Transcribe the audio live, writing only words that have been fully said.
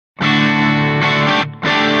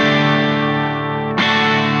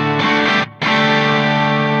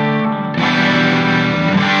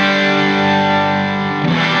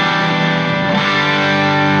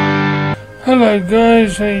Hello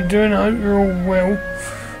guys, how you doing? I hope you're all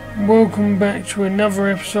well. Welcome back to another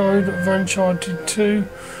episode of Uncharted 2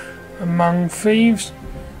 Among Thieves.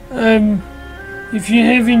 If you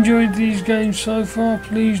have enjoyed these games so far,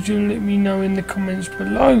 please do let me know in the comments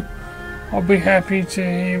below. I'll be happy to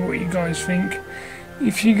hear what you guys think.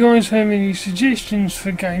 If you guys have any suggestions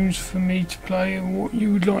for games for me to play and what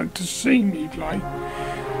you would like to see me play,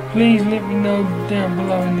 please let me know down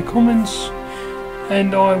below in the comments,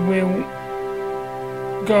 and I will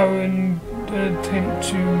go and attempt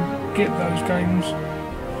to get those games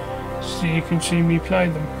so you can see me play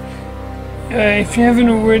them. If you haven't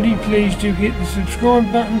already, please do hit the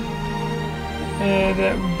subscribe button.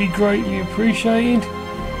 That would be greatly appreciated.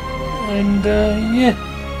 And yeah,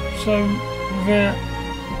 so without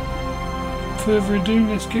further ado,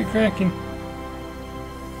 let's get cracking.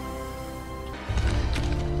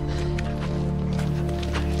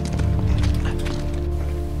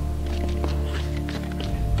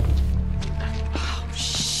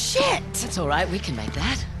 It's all right, we can make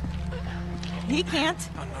that. He can't.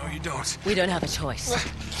 Oh, no, you don't. We don't have a choice.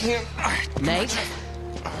 Nate?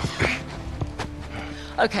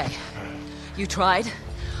 Okay, you tried,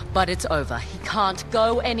 but it's over. He can't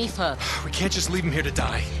go any further. We can't just leave him here to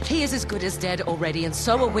die. He is as good as dead already, and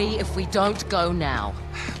so are we if we don't go now.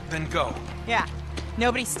 Then go. Yeah,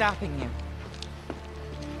 nobody's stopping you.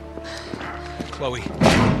 Chloe.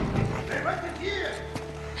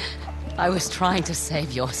 I was trying to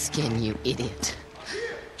save your skin, you idiot.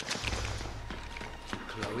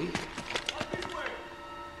 Chloe?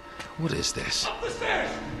 What is this?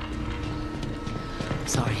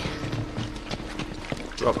 Sorry.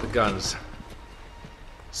 Drop the guns.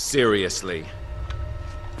 Seriously.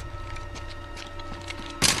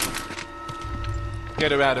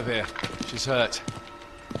 Get her out of here. She's hurt.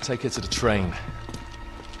 Take her to the train.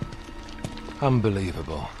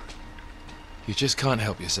 Unbelievable. You just can't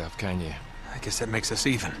help yourself, can you? I guess that makes us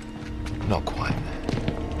even. Not quite.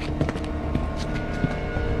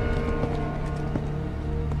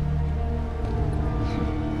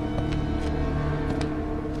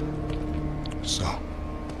 So,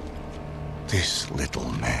 this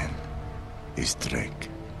little man is Drake.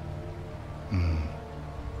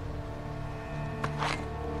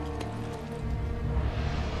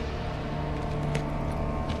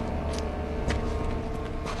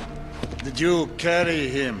 Did you carry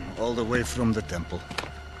him all the way from the temple?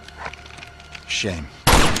 Shame.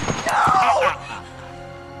 No!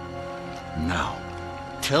 Now,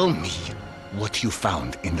 tell me what you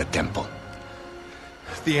found in the temple.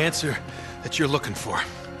 The answer that you're looking for.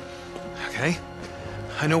 Okay?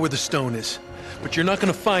 I know where the stone is, but you're not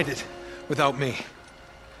gonna find it without me.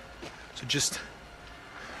 So just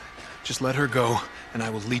let her go, and I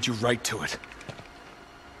will lead you right to it.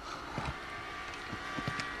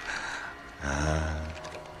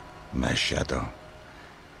 My shadow.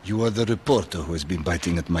 You are the reporter who has been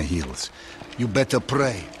biting at my heels. You better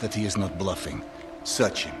pray that he is not bluffing.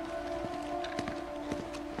 Search him.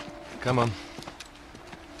 Come on.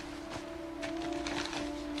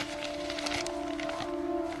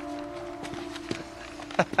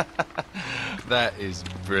 That is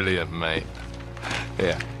brilliant, mate.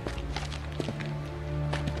 Here.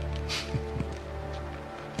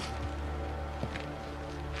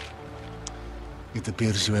 It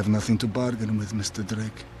appears you have nothing to bargain with, Mr.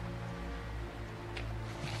 Drake.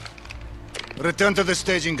 Return to the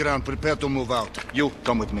staging ground. Prepare to move out. You,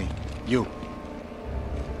 come with me. You.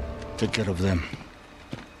 Take care of them.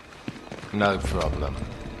 No problem.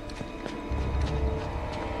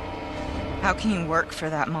 How can you work for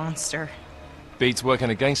that monster? Beats working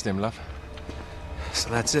against him, love. So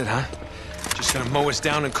that's it, huh? Just gonna mow us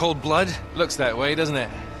down in cold blood? Looks that way, doesn't it?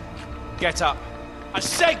 Get up. I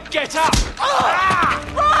said get up!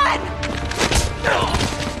 Run!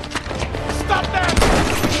 Stop them!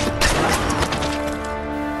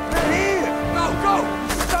 They're here! Go!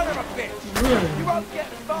 Son of a bitch! Really? You won't get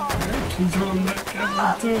far! She's on that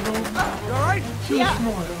cabin turtle. You alright? Yeah. Keep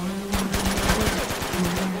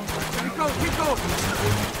going!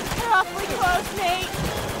 They're awfully close, Nate.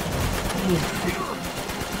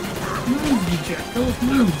 Move, you jackals,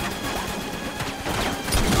 move.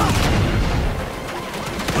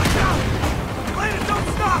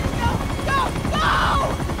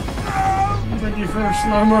 Like your first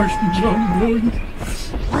slow motion jump, boy.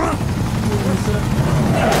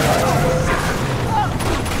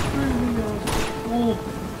 Oh,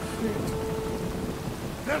 shit.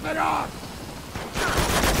 There they are!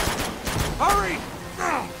 Hurry!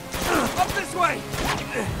 Up this way!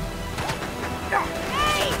 Hey!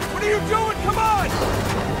 What are you doing? Come on!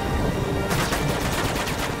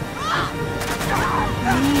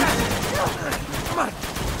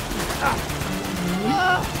 There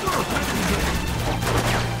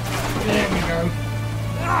we go.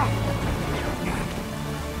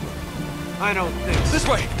 I don't think so. This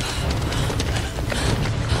way!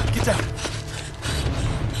 Get down.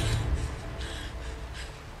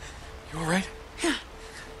 You alright?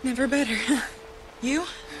 Never better. You?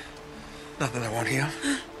 Nothing that won't heal.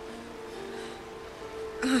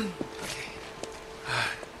 Okay.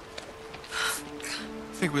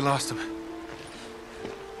 I think we lost him.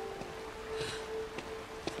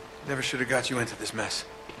 Never should have got you into this mess.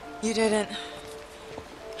 You didn't.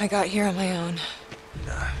 I got here on my own.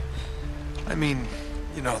 I mean,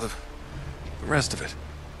 you know, the rest of it.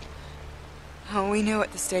 Oh, we knew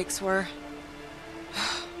what the stakes were.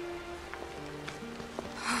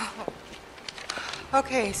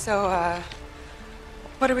 Okay, so,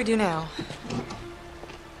 what do we do now?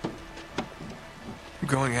 I'm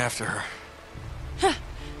going after her. Of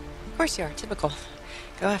course you are, typical.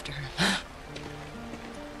 Go after her.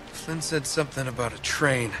 Flynn said something about a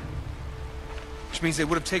train. Which means they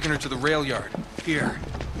would have taken her to the rail yard. Here.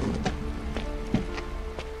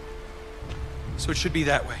 So it should be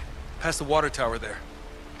that way. Past the water tower there.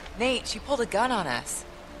 Nate, she pulled a gun on us.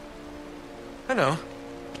 I know.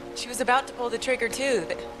 She was about to pull the trigger, too.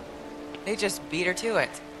 They just beat her to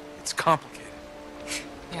it. It's complicated.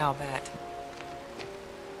 Yeah, I'll bet.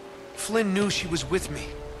 Flynn knew she was with me.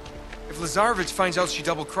 If Lazarevich finds out she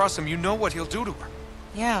double-crossed him, you know what he'll do to her.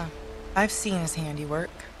 Yeah, I've seen his handiwork.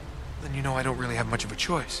 Then you know I don't really have much of a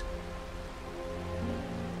choice.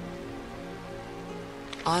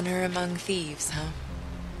 Honor among thieves, huh?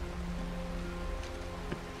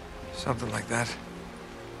 Something like that.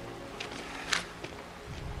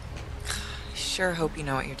 I sure hope you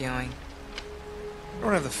know what you're doing. I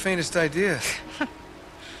don't have the faintest idea.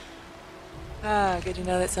 Good to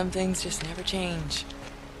know that some things just never change.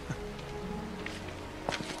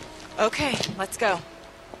 Okay, let's go.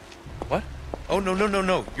 What? Oh, no, no, no,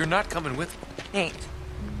 no. You're not coming with me. Nate,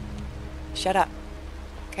 shut up,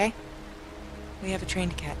 okay? We have a train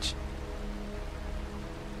to catch.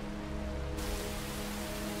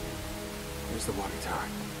 There's the water tower.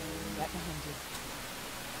 Right behind you.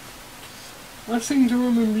 I seem to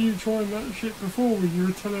remember you trying that shit before when you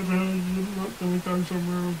were telling her you're not going to go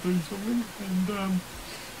somewhere or do something, and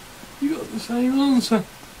you got the same answer.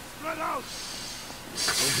 Spread out!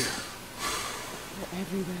 Over here. They're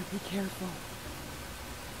everywhere, be careful.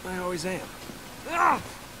 I always am.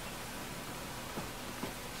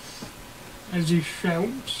 As he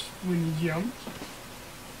shouts when he jumps.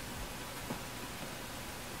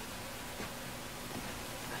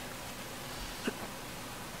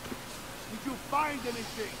 Did you find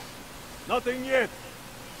anything? Nothing yet.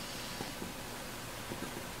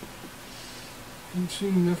 Ain't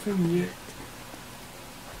seen nothing yet.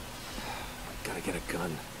 Gotta get a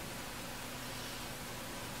gun.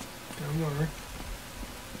 Don't worry.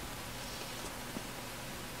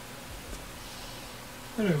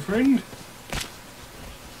 Hello, friend.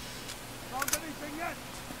 Found anything yet?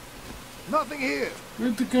 Nothing here.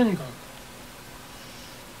 Where'd the gun go?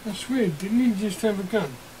 That's weird. Didn't he just have a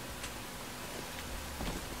gun?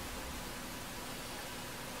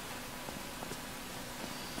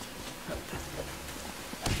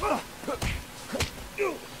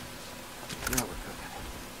 Now we're cooking.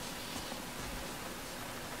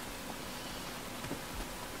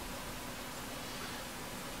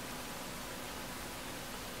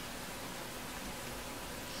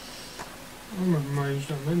 I'm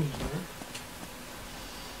amazed I'm in there.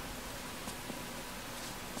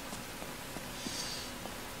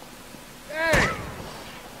 Hey!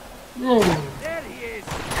 Oh, There he is!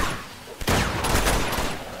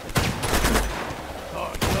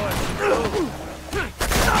 Oh, good.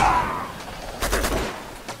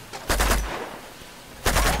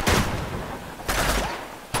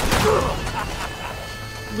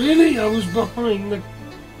 really? I was behind the...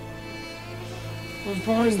 I was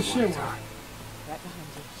behind the silver. Right behind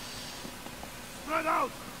you. Spread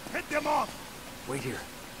out! Hit them off! Wait here.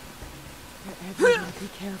 They're everywhere, be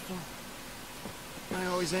careful. I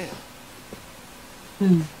always am.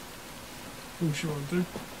 I'm sure I do.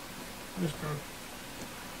 Let's go.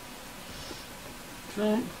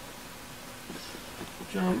 Jump.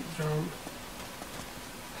 Jump, jump.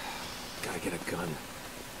 Gotta get a gun.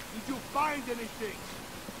 Did you find anything?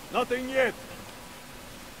 Nothing yet.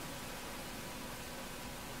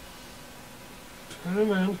 Turn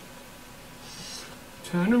around.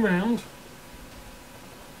 Turn around.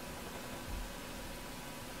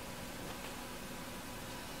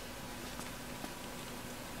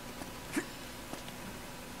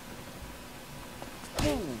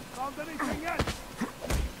 Found anything yet?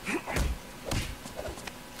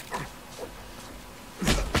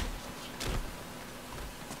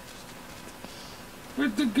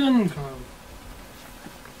 Where'd the gun go?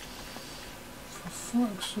 For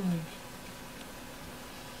fuck's sake.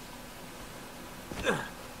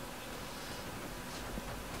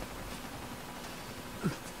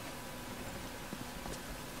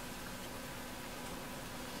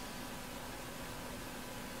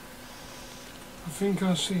 I think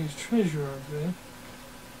I see his treasure over there.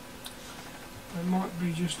 That might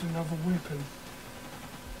be just another weapon.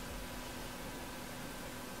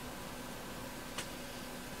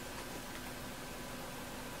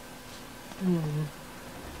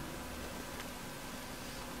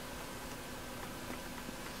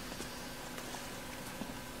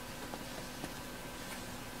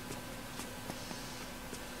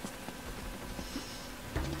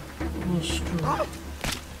 Let's go.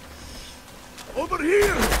 Over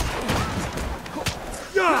here!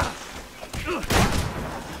 Yeah!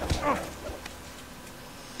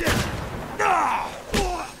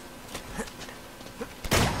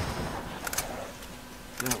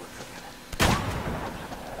 Now we're cooking.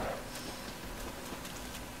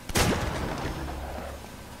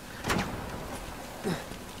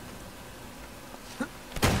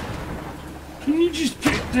 Can you just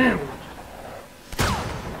get down?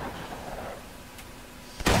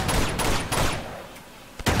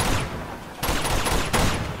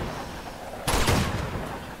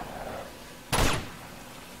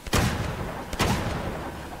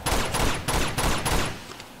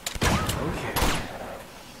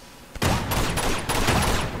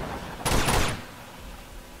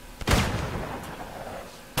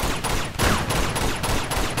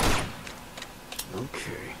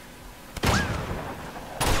 Okay.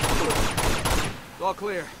 It's all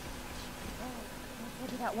clear. Go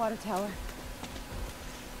to that water tower.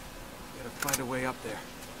 Gotta find a way up there.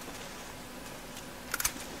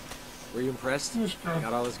 Were you impressed? Let's go.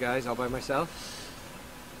 Got all those guys all by myself?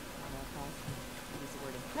 Use the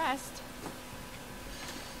word impressed.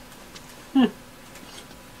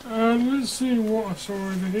 Let's see what I saw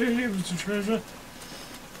over here. It was the treasure.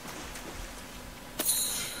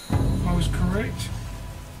 I was correct.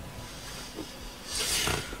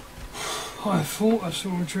 I thought I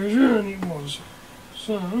saw a treasure and it was.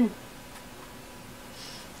 So,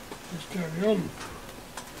 let's carry on.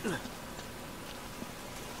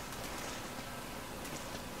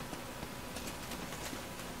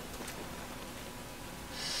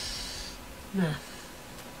 Now,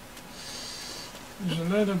 there's a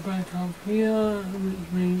ladder back up here,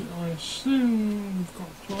 which means I assume we've got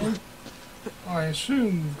to climb. I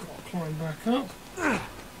assume we've got to climb back up.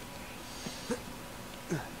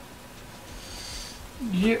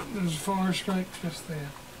 Yep, there's a fire escape just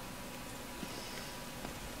there.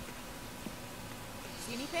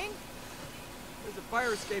 See anything? There's a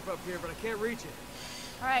fire escape up here, but I can't reach it.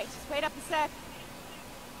 Alright, just wait up a sec.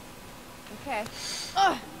 Okay.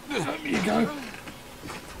 There you go.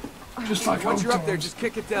 Just like Once old you're up there, times. just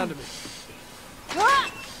kick it down to me.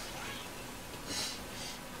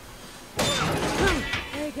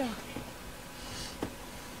 There you go.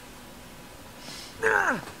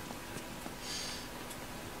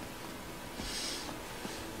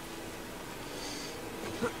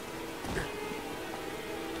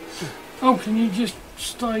 Oh, can you just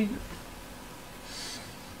stay?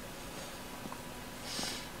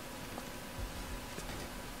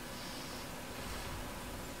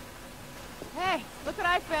 Hey, look what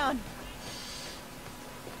I found.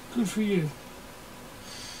 Good for you.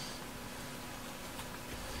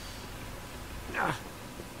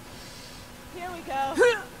 Here we go.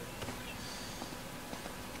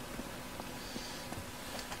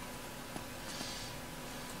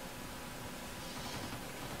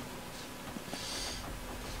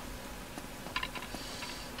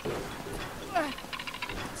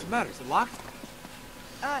 What's the matter? Is it locked?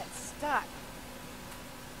 It's stuck.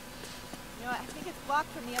 You know what? I think it's blocked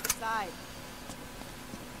from the other side.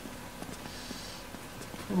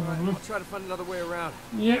 I'll try to find another way around.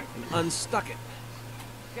 Yep. And unstuck it.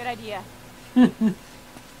 Good idea.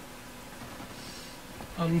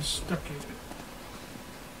 Unstuck it.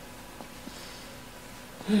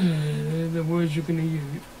 They're the words you're going to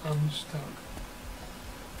use. Unstuck.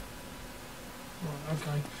 Right,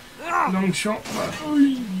 okay. Long shot, but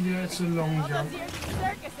that's a long All jump. those years in the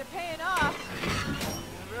circus are paying off.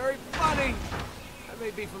 Very funny. I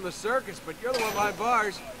may be from the circus, but you're the one behind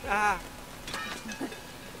bars. Ah.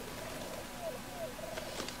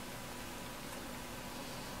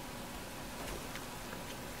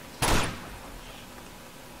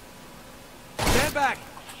 Stand back.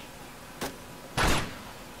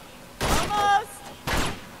 Almost.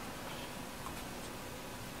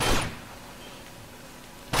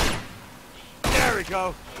 There we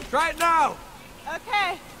go. Try it now.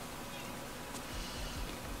 Okay.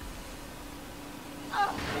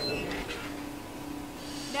 Oh.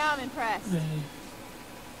 Now I'm impressed. Yeah.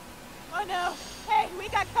 Oh no! Hey, we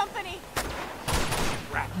got company!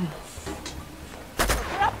 Crap.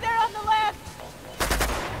 We're up there on the left!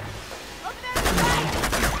 Over there on the right!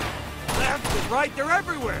 Left and right, they're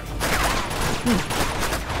everywhere!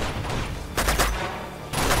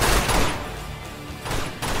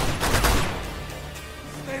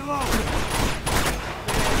 Stay low!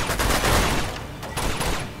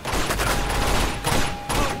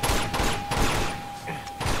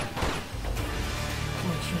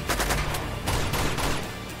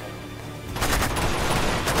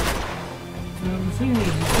 Now the thing is,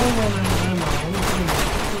 if I run out of ammo, I'm going to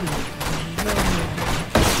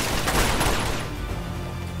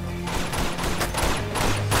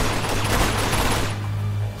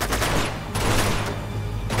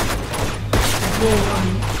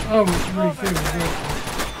oh, it's refilled.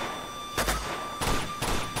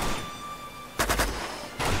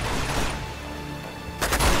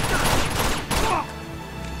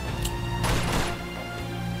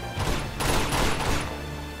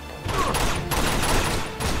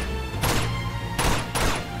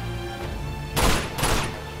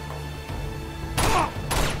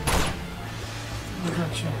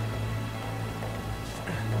 Gotcha.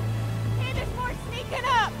 Hey, there's more sneaking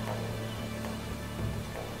up!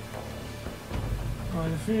 I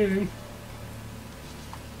had a feeling.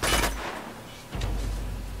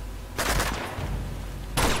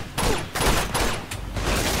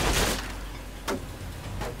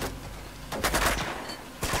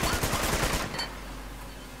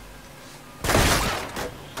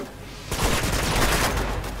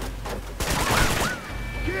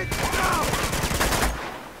 Get down!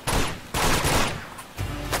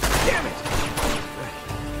 Damn it!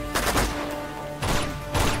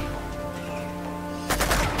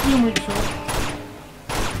 Human shot.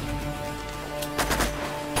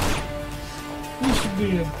 This should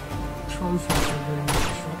be a trophy for doing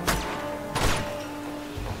that shot.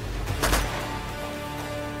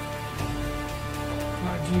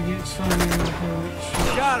 Like, do you get so many bullets?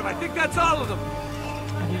 Got him, I think that's all of them! I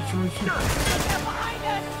get trophy. They're behind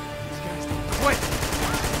us! These guys don't quit!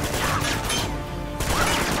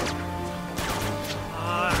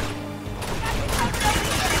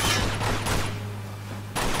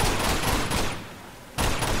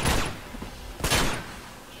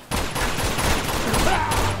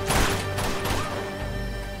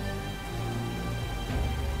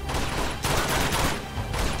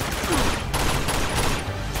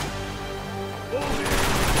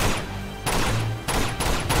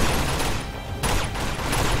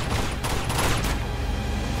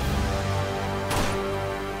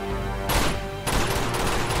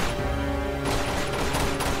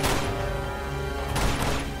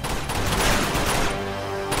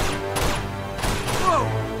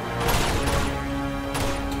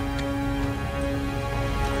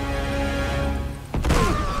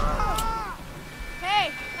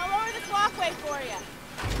 Hey, I'll lower this walkway for you.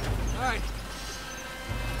 Alright.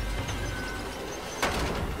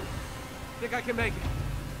 Think I can make it.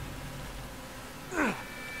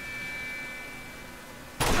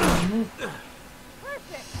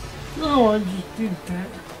 Perfect. Oh, I just did that.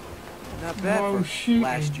 Not Oh, bad for shoot.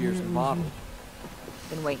 last year's model.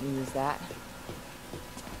 Been waiting to use that.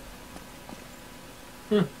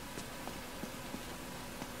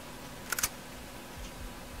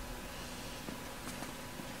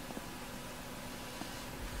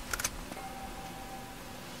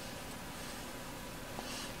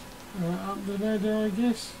 Up the ladder, I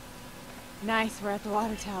guess. Nice, we're at the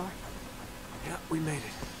water tower. Yeah, we made it.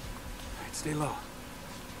 Alright, stay low.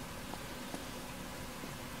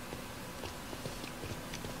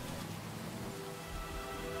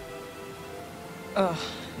 Ugh.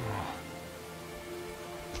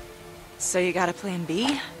 So you got a plan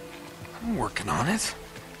B? I'm working on it.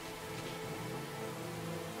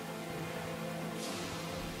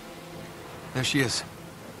 There she is.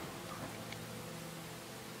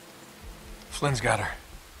 Flynn's got her.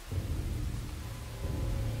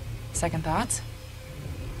 Second thoughts?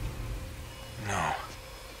 No.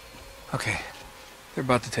 Okay. They're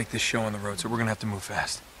about to take this show on the road, so we're gonna have to move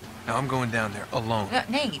fast. Now I'm going down there alone.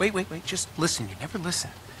 Nate. Wait. Just listen. You never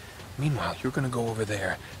listen. Meanwhile, you're gonna go over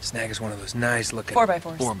there, snag us one of those nice-looking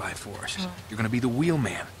 4x4s. 4x4s. You're gonna be the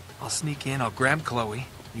wheelman. I'll sneak in. I'll grab Chloe.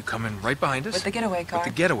 You come in right behind us. With the getaway car. With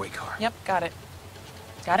the getaway car. Yep, got it.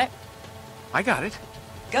 Got it? I got it.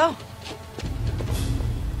 Go.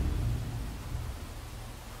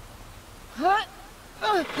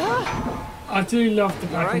 I do love the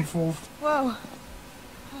back Alright. and forth. Whoa.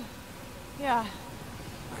 Yeah,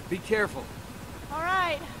 Be careful. All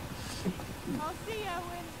right. I'll see you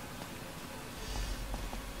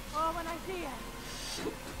when I see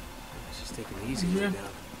you. Just taking it easy Yeah.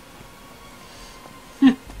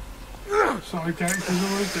 down. Side characters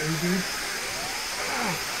always do, dude.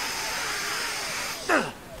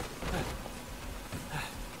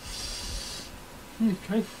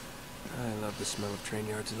 Okay. I love the smell of train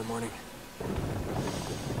yards in the morning.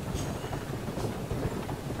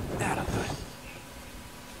 That'll do it.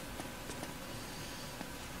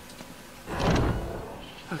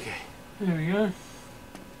 Okay. There we go.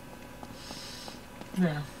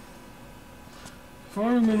 Now, if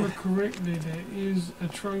I remember correctly, there is a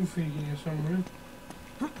trophy here somewhere.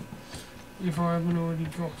 If I haven't already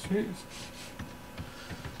got it.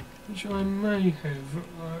 Which I may have.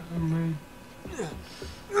 I mean...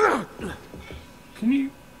 Can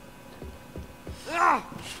you...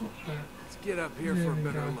 Stop that. Let's get up here There for a we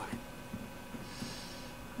better go. look.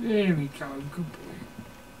 There we go, good boy.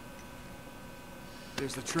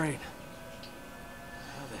 There's the train.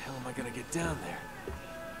 How the hell am I gonna get down there?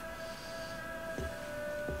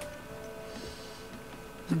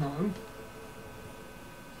 No.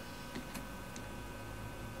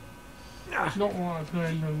 It's not what I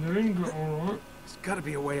planned on doing, but alright. There's gotta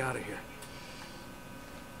be a way out of here.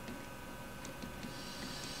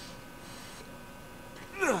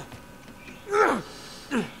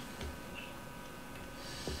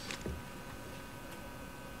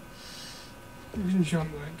 You can jump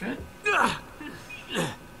like that.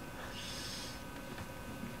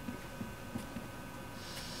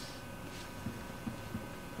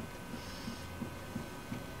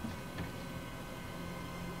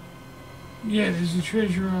 Yeah, there's a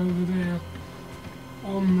treasure over there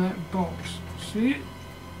on that box. See it?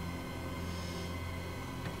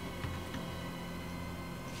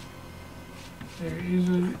 There it is,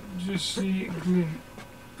 I just see it glint.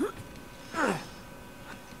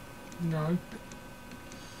 No.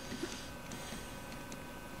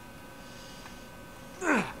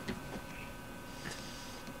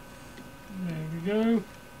 There we go.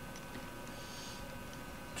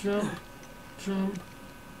 Jump, jump,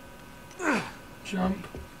 jump.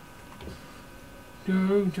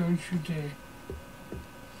 No, don't you dare.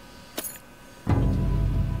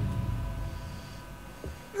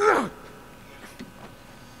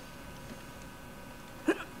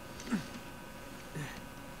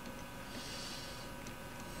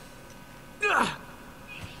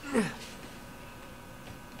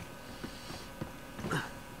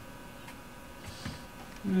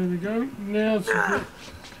 There we go. Now to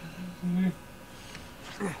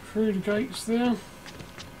get through the gates there.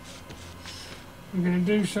 We're going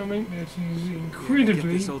to do something that is Get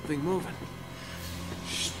incredibly this old thing moving.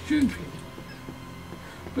 stupid.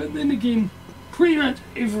 But then again, pretty much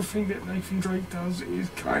everything that Nathan Drake does is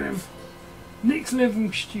kind of next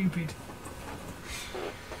level stupid.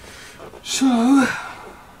 So,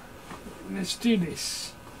 let's do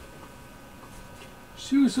this.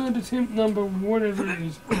 Suicide attempt number whatever it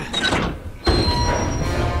is.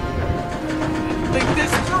 Think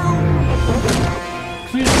this through!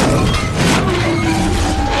 Clear.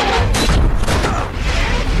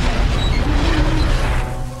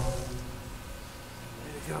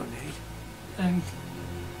 Way to go, Nate. And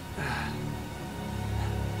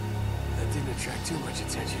That didn't attract too much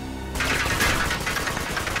attention.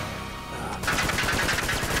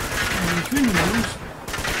 the criminals,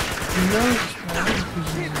 you know it's bad because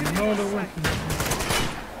there's a lot of weapons.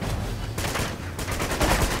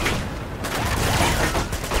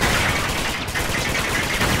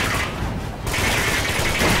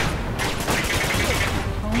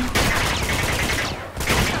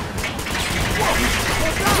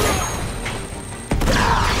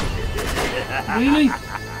 Really?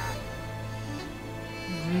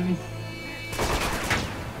 Really?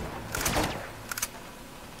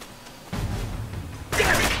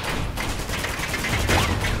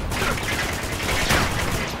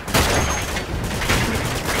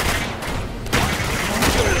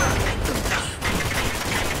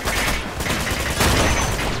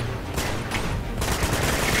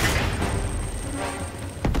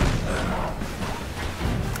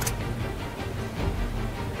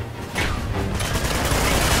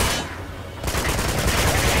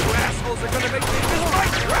 You assholes are gonna make me miss my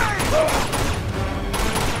train!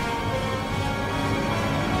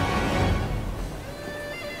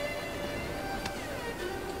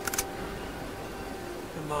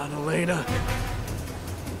 Come on, Elena.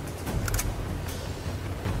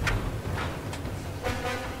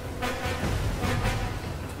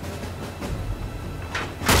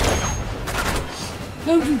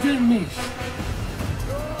 How did that miss?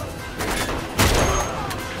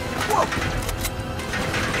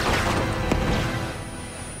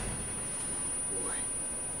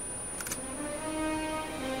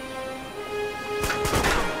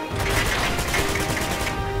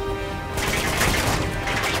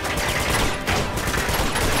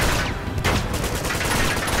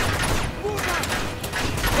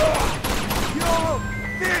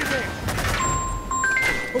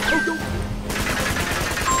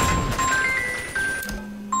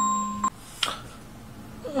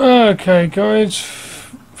 Okay guys,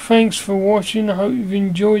 thanks for watching. I hope you've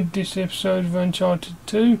enjoyed this episode of Uncharted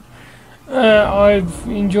 2. I've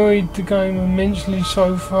enjoyed the game immensely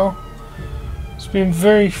so far. It's been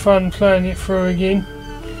very fun playing it through again.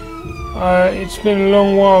 It's been a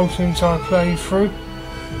long while since I played through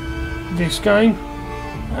this game.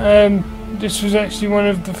 This was actually one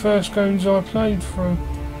of the first games I played through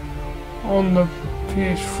on the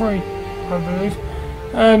PS3, I believe.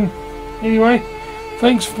 Anyway,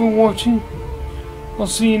 thanks for watching. I'll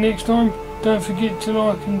see you next time. Don't forget to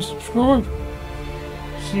like and subscribe.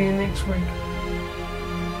 See you next week.